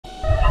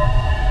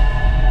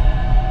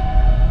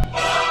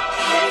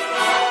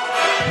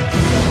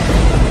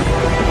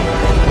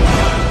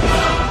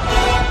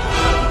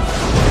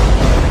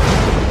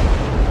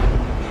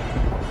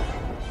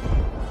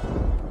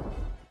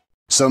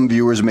Some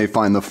viewers may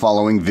find the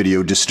following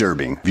video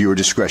disturbing. Viewer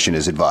discretion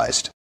is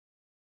advised.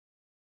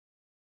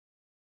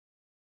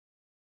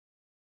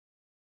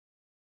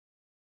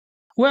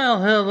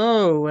 Well,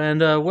 hello, and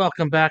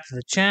welcome back to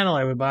the channel,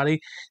 everybody.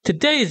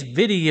 Today's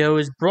video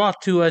is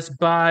brought to us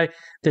by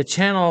the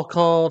channel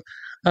called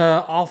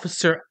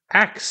Officer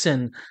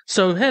Axon.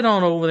 So head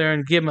on over there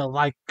and give him a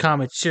like,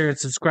 comment, share, and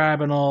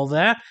subscribe and all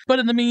that. But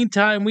in the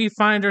meantime, we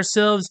find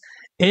ourselves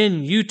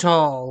in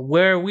Utah,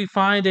 where we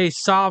find a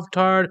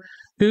Sovtard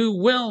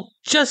who, well,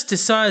 just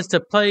decides to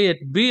play it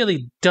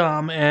really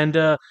dumb and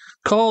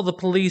call the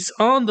police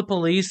on the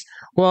police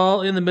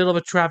while in the middle of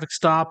a traffic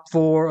stop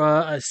for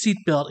a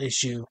seatbelt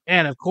issue.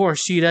 And of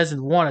course, she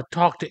doesn't want to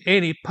talk to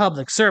any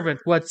public servant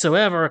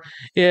whatsoever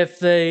if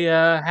they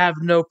have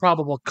no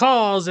probable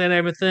cause and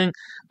everything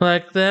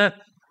like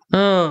that.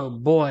 Oh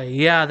boy,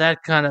 yeah, that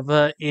kind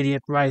of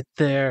idiot right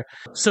there.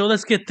 So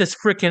let's get this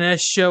frickin'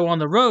 S show on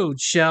the road,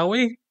 shall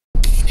we?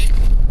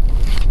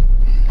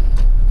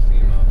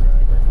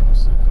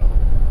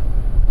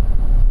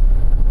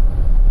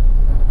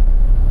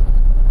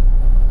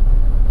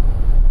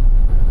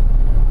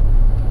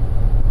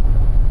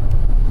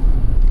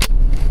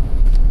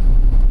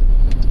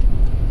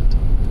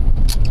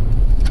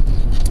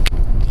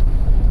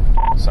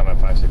 Summit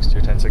 562,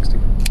 1060.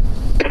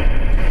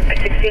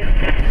 562.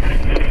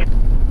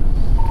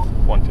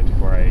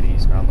 154 I-80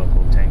 eastbound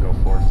local Tango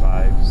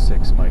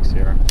 456 Mike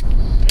Sierra.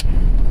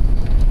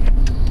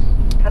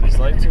 These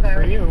lights are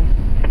for you.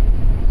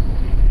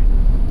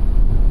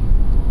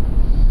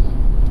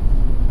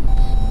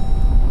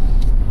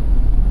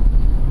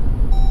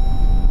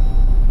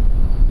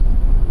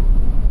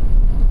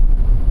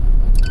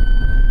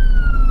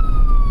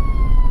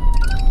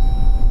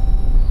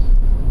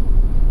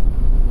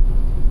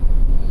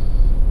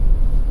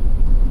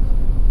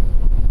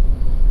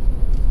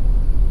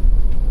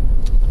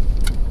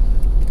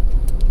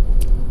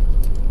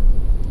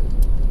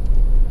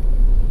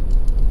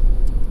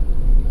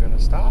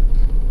 Stop.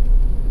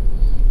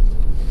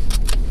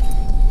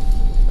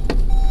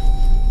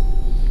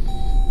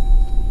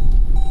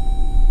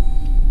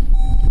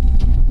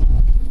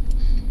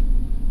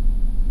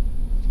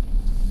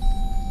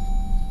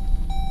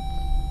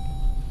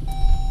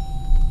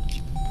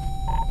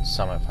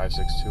 Summit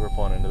 562, we're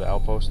pulling into the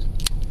outpost.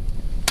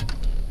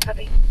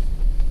 Copy.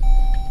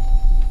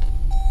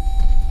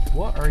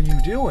 What are you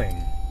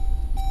doing?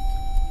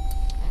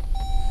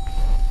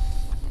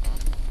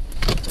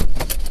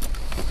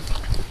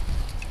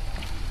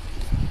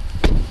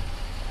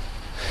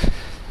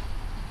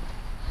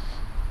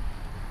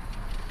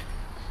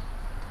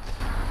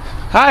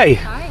 Hi.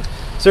 Hi.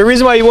 Is there a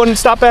reason why you wouldn't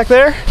stop back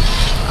there?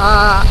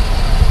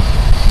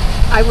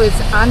 I was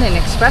on an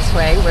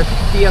expressway where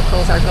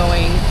vehicles are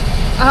going.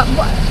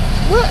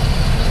 What?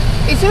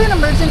 Is there an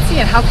emergency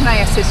and how can I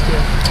assist you?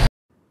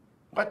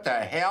 What the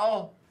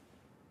hell?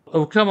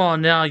 Oh, come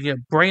on now, you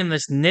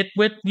brainless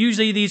nitwit.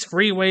 Usually these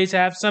freeways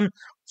have some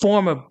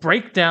form of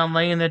breakdown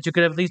lane that you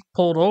could have at least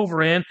pulled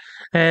over in,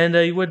 and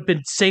you would have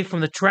been safe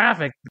from the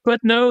traffic. But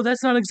no,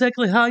 that's not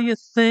exactly how you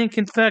think.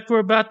 In fact, we're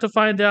about to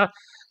find out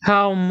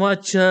how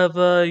much of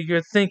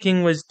your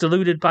thinking was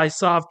diluted by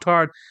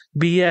Sovtard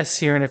BS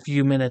here in a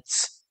few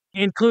minutes.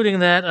 Including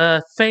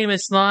that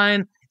famous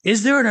line,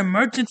 "Is there an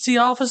emergency,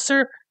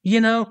 officer?"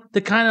 You know,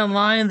 the kind of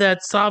line that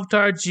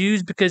Sovtards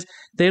use because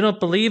they don't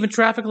believe in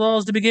traffic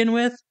laws to begin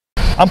with.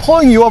 I'm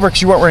pulling you over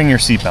because you weren't wearing your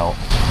seatbelt.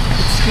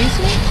 Excuse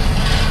me?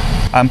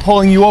 I'm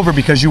pulling you over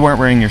because you weren't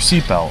wearing your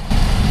seatbelt.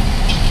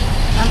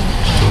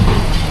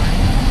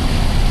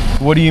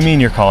 What do you mean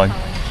you're calling?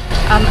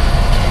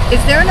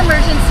 Is there an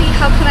emergency?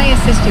 How can I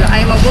assist you? I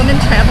am a woman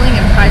traveling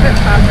in private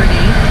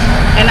property,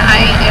 and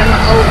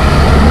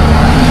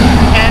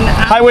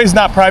Highway's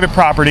not private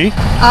property.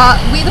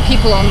 we the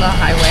people own the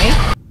highway.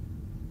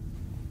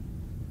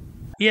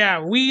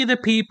 Yeah, we the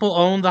people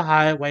own the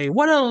highway.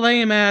 What a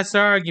lame-ass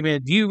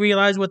argument. Do you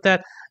realize what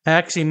that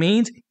actually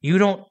means? You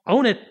don't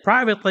own it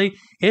privately.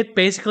 It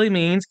basically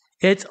means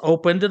it's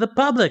open to the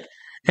public.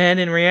 And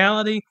in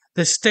reality,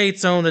 the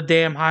states own the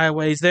damn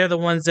highways. They're the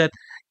ones that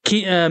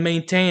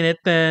maintain it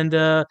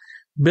and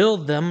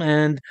build them.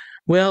 And,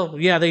 well,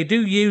 yeah, they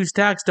do use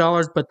tax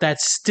dollars, but that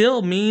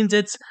still means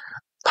it's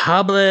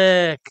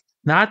public.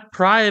 Not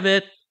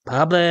private.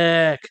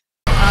 Public.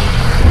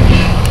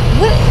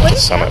 What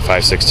is Summit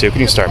 562,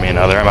 can you start me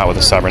another? I'm out with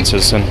a sovereign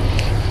citizen.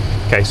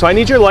 Okay, so I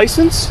need your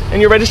license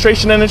and your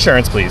registration and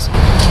insurance, please. I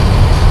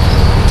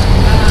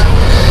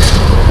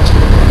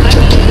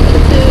need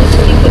to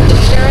speak with the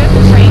sheriff,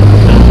 Frank.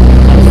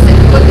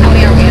 What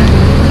county are we in?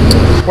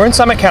 We're in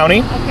Summit County.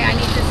 Okay, I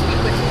need to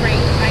speak with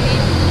Frank. I need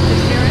the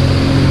sheriff,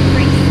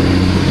 Frank, to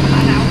come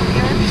on out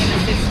here and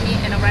assist me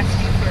and arrest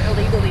you for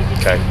illegally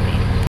detaining me.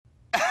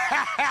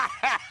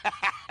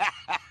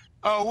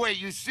 Oh, wait,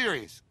 you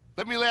serious?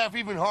 Let me laugh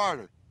even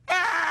harder. I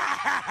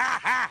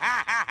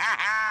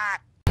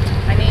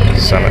need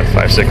Summit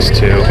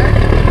 562.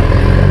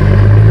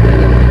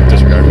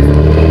 Disregard.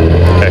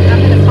 Okay.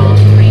 I'm gonna call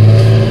Frank.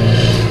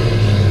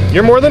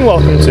 You're more than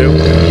welcome to.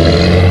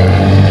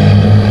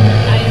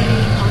 I am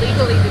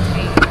illegally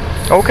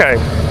detained. Okay.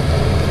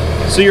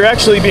 So you're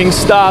actually being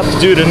stopped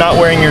due to not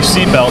wearing your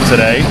seatbelt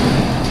today.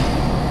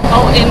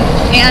 Oh,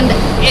 and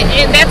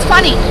that's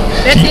funny.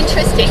 That's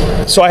interesting.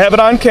 So I have it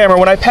on camera.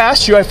 When I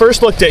passed you, I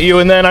first looked at you,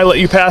 and then I let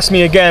you pass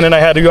me again, and I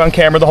had you on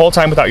camera the whole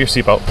time without your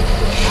seatbelt.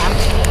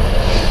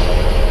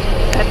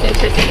 That's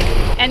interesting.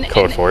 And,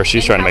 Code 4.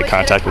 She's trying to make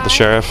contact with the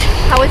sheriff.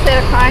 How is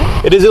that a crime?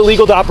 It is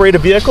illegal to operate a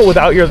vehicle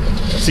without your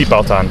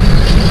seatbelt on.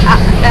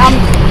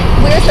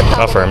 Where's the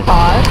probable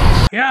cause?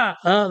 Yeah,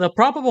 the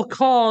probable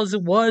cause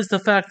was the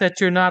fact that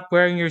you're not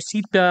wearing your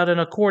seatbelt in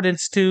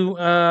accordance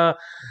to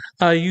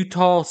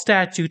Utah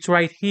statutes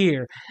right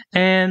here.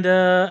 And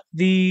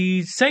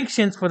the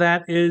sanctions for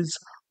that is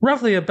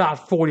roughly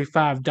about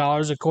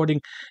 $45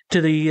 according to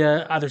the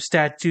other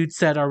statutes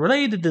that are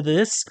related to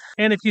this.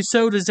 And if you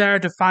so desire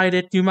to fight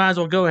it, you might as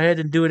well go ahead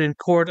and do it in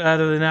court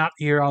other than out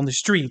here on the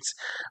streets.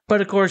 But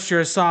of course,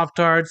 you're a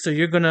Sovtard, so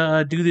you're going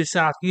to do this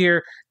out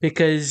here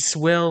because,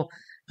 well,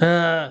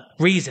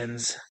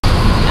 reasons.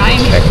 I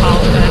am going to call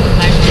the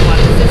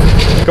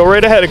 911. Go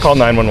right ahead and call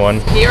 911.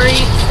 Scary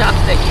stuff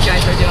that you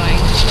guys are doing.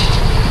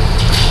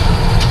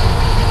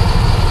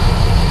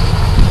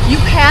 You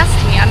passed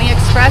me on the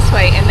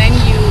expressway and then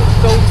you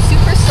go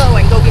super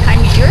slow and go behind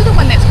me. You're the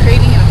one that's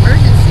creating an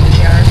emergency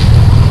here.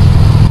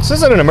 This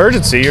isn't an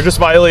emergency. You're just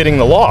violating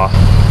the law.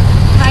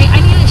 I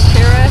need a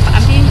sheriff.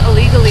 I'm being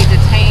illegally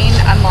detained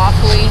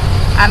unlawfully.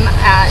 I'm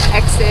at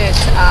exit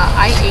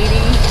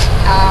I-80.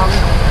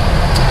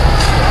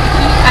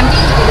 I'm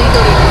being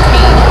illegally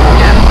detained.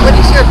 What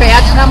is your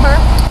badge number?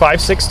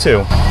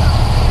 562.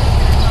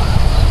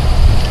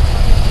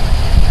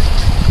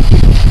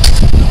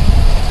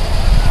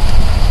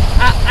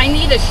 I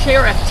need a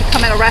sheriff to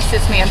come and arrest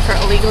this man for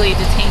illegally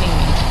detaining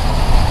me.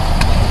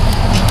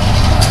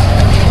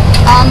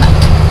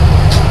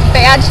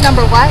 Badge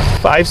number what?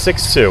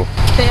 562.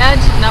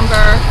 Badge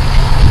number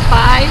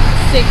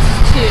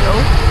 562.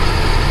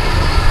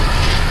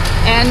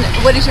 And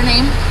what is your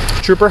name?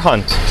 Trooper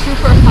Hunt.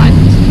 Trooper Hunt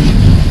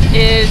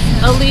is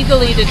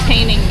illegally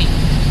detaining me.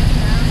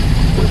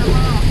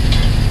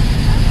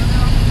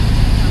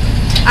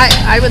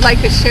 I would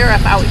like a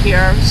sheriff out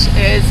here.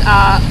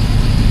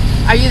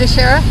 Are you the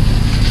sheriff?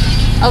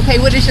 Okay,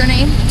 what is your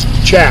name?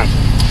 Chad.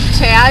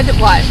 Chad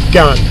what?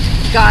 Gun.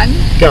 Gun?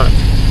 Gun.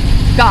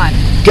 Gun.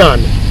 Gun.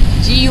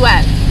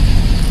 G-U-N.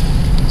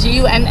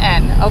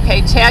 G-U-N-N.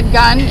 Okay, Chad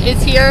Gunn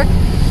is here.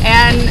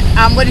 And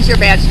what is your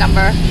badge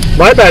number?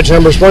 My badge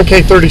number is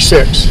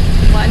 1K36.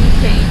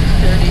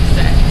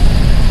 1K36.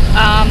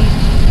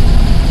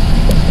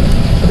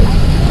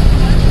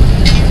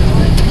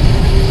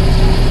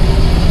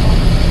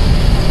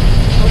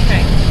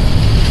 Okay.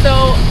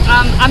 So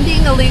I'm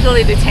being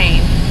illegally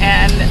detained,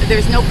 and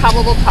there's no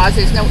probable cause,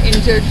 there's no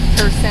injured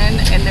person,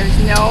 and there's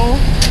no...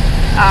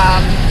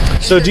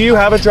 So do you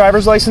have a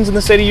driver's license in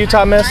the state of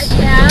Utah, miss? I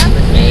have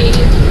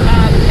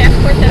a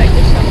passport that I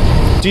just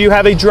showed. Do you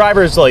have a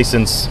driver's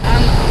license?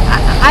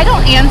 I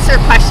don't answer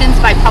questions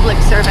by public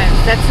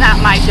servants. That's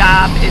not my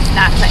job. It's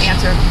not to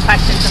answer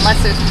questions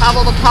unless there's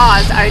probable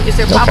cause. Is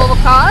there probable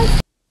cause?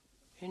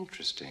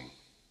 Interesting.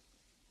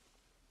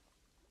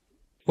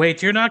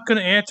 Wait, you're not going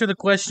to answer the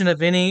question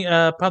of any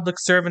public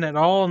servant at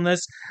all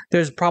unless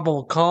there's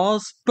probable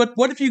cause? But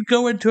what if you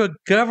go into a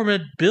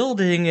government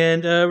building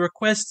and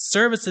request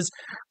services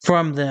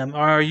from them?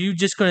 Are you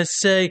just going to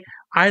say,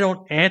 I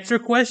don't answer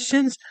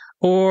questions?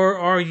 Or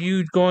are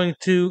you going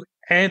to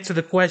answer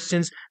the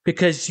questions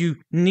because you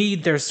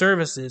need their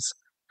services?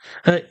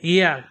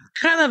 Yeah,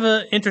 kind of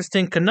an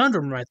interesting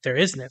conundrum right there,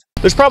 isn't it?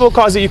 There's probable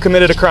cause that you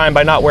committed a crime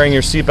by not wearing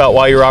your seatbelt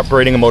while you're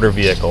operating a motor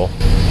vehicle.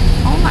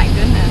 Oh my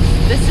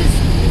goodness. This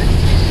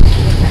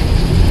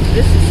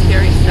is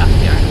scary stuff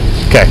here.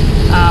 Okay.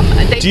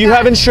 Do you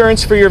have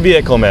insurance for your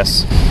vehicle,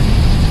 miss?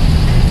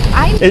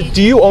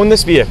 Do you own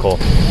this vehicle?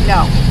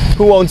 No.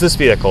 Who owns this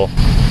vehicle?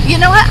 You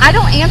know what? I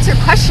don't answer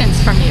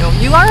questions from you.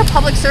 You are a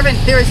public servant.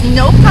 There is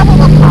no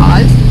probable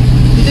cause.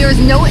 There is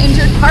no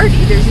injured party.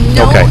 There's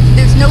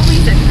no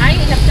reason. I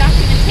have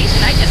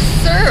documentation. I just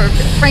served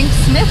Frank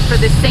Smith for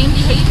the same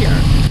behavior.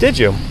 Did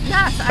you?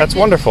 Yes. That's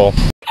wonderful.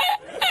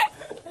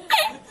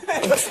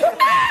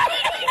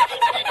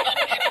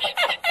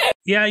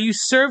 Yeah, you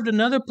served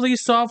another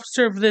police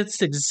officer for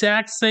this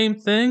exact same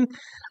thing?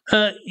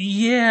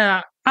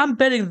 Yeah, I'm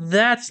betting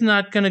that's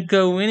not going to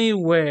go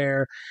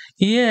anywhere.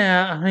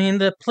 Yeah, I mean,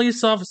 the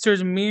police officer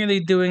is merely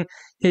doing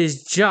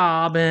his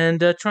job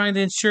and trying to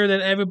ensure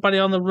that everybody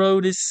on the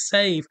road is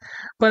safe.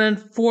 But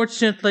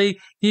unfortunately,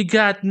 you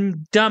got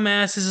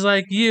dumbasses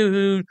like you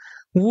who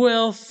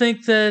will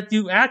think that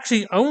you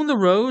actually own the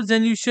roads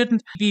and you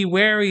shouldn't be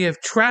wary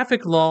of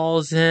traffic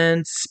laws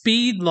and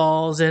speed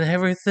laws and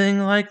everything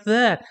like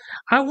that.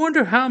 I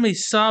wonder how many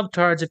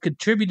Sovtards have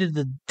contributed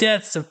to the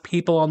deaths of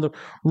people on the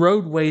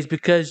roadways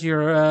because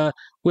you're,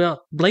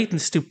 well,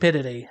 blatant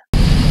stupidity.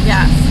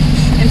 Yes.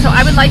 And so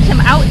I would like him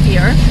out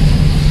here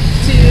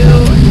to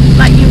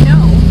let you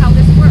know how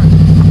this works.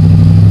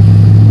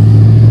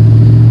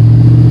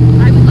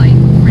 I would like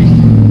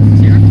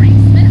Sheriff Frank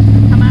Smith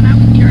to come on out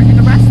here and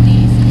arrest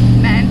these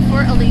men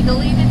for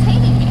illegally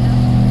detaining me.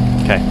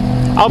 Okay.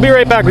 I'll be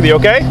right back with you,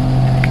 okay?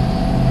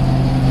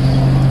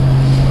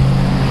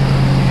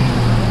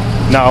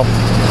 No.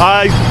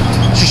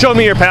 She showed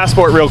me your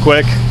passport real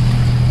quick.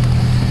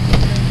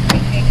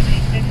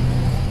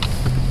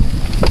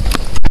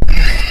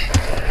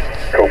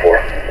 Go for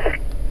it.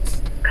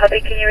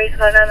 Copy, can you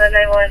respond on the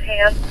 911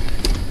 hang up?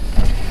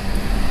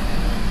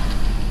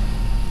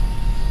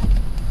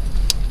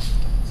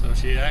 So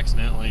she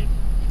accidentally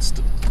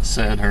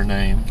said her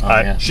name. Oh,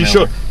 I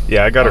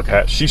got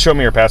her. She showed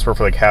me her passport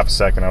for like half a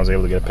second. I was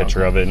able to get a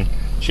picture of it, and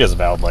she has a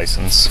valid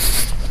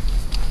license.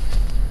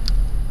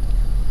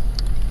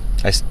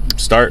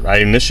 I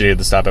initiated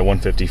the stop at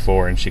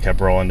 154, and she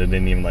kept rolling and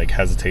didn't even like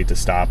hesitate to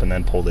stop, and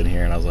then pulled in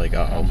here, and I was like,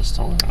 I just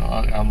told her, no,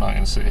 I'm not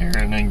going to sit here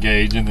and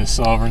engage in this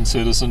sovereign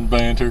citizen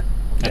banter.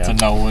 That's a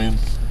no-win.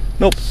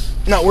 Nope,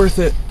 not worth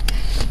it.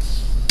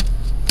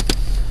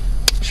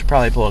 Should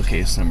probably pull a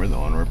case number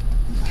though and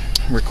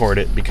record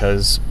it,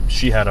 because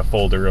she had a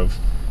folder of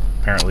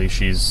apparently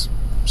she's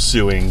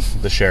suing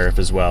the sheriff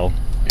as well.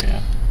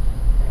 Yeah.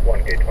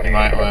 You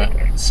might let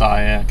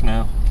SIAC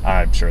know.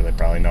 I'm sure they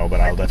probably know, but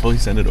I'll definitely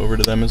send it over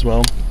to them as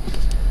well.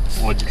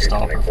 What'd you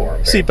stop her for?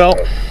 Seatbelt.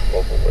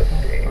 Local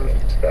listing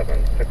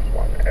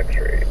 761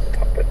 X-ray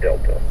Papa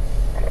Delta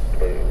on a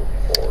blue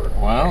Ford.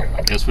 Well,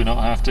 I guess we don't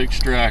have to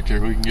extract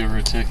her. We can give her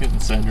a ticket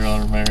and send her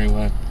on her merry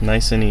way.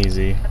 Nice and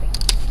easy.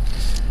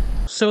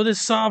 So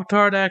this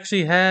Sovtard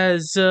actually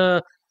has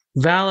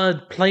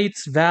valid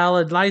plates,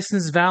 valid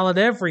license, valid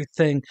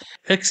everything,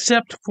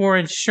 except for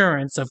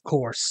insurance, of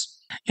course.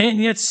 And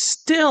yet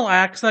still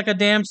acts like a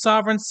damn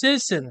sovereign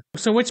citizen.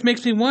 So which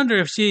makes me wonder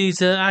if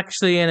she's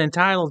actually an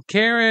entitled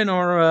Karen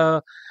or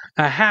a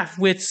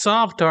half-wit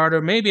Sovtard,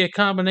 or maybe a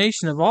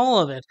combination of all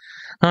of it.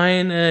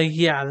 I mean,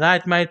 yeah,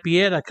 that might be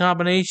it. A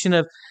combination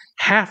of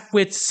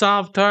half-wit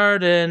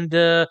Sovtard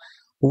and,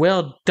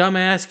 well,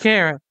 dumbass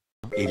Karen.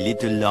 A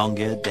little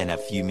longer than a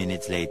few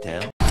minutes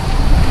later.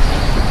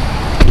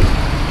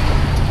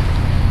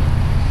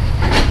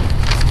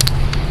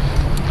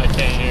 I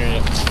can't hear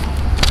you.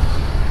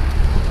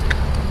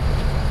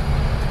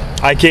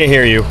 I can't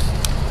hear you.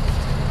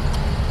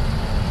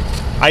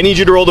 I need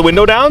you to roll the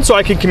window down so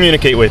I can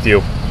communicate with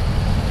you.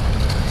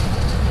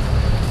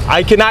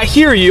 I cannot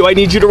hear you. I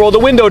need you to roll the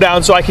window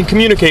down so I can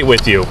communicate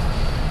with you.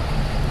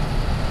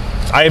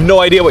 I have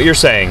no idea what you're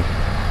saying.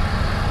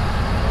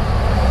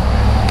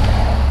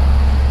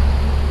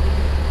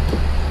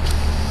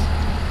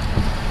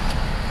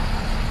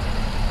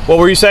 What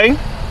were you saying?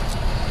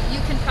 You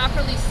can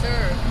properly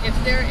serve if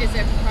there is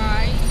a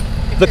crime.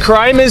 The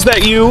crime is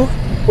that you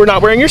were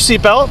not wearing your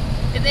seatbelt.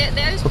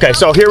 Okay,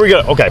 so here we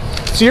go. Okay,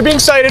 so you're being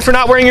cited for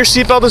not wearing your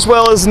seatbelt as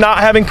well as not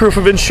having proof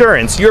of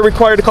insurance. You're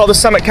required to call the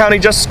Summit County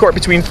Justice Court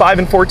between 5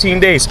 and 14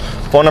 days.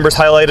 Phone number's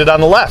highlighted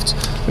on the left.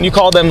 When you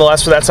call them, they'll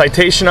ask for that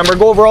citation number.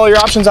 Go over all your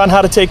options on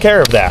how to take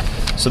care of that.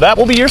 So that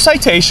will be your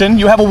citation.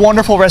 You have a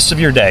wonderful rest of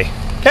your day.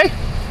 Okay?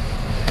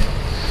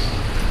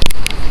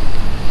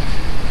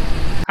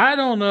 I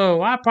don't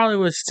know. I probably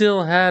would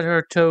still had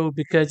her towed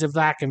because of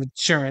lack of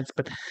insurance,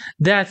 but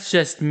that's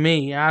just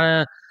me.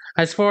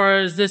 As far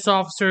as this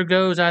officer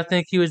goes, I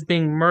think he was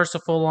being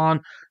merciful on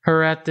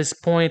her at this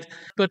point.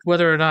 But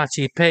whether or not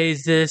she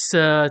pays this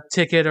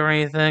ticket or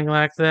anything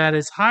like that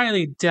is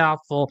highly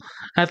doubtful.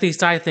 At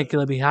least I think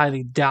it'll be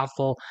highly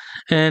doubtful.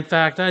 In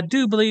fact, I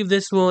do believe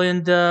this will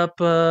end up,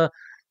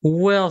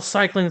 well,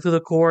 cycling through the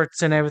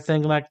courts and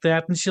everything like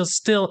that. And she'll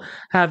still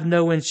have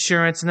no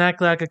insurance and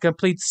act like a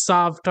complete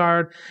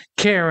Sovtard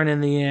Karen in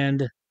the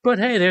end. But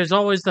hey, there's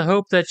always the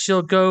hope that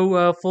she'll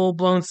go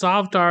full-blown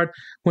Sovtard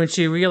when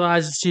she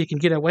realizes she can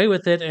get away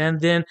with it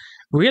and then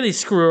really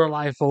screw her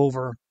life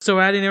over.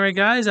 So at any rate,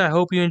 guys, I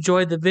hope you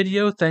enjoyed the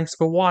video. Thanks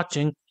for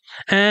watching,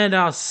 and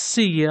I'll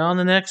see you on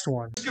the next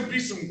one. This could be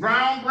some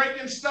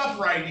groundbreaking stuff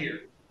right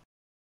here.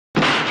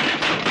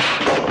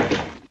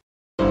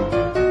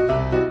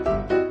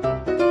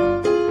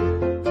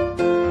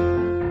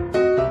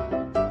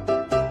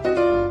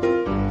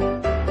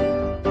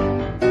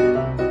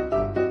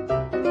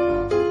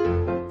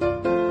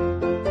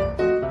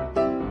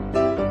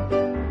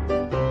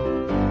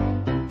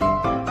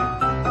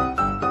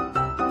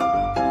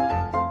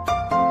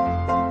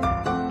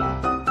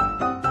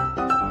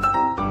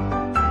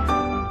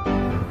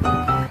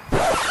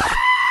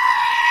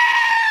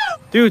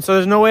 Dude, so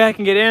there's no way I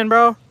can get in,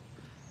 bro?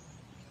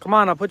 Come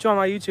on, I'll put you on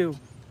my YouTube.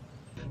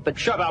 But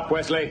shut up,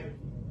 Wesley.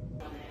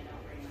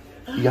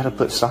 You gotta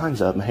put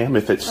signs up, ma'am,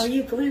 if it's... Are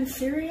you Glenn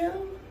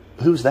Serio?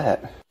 Who's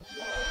that?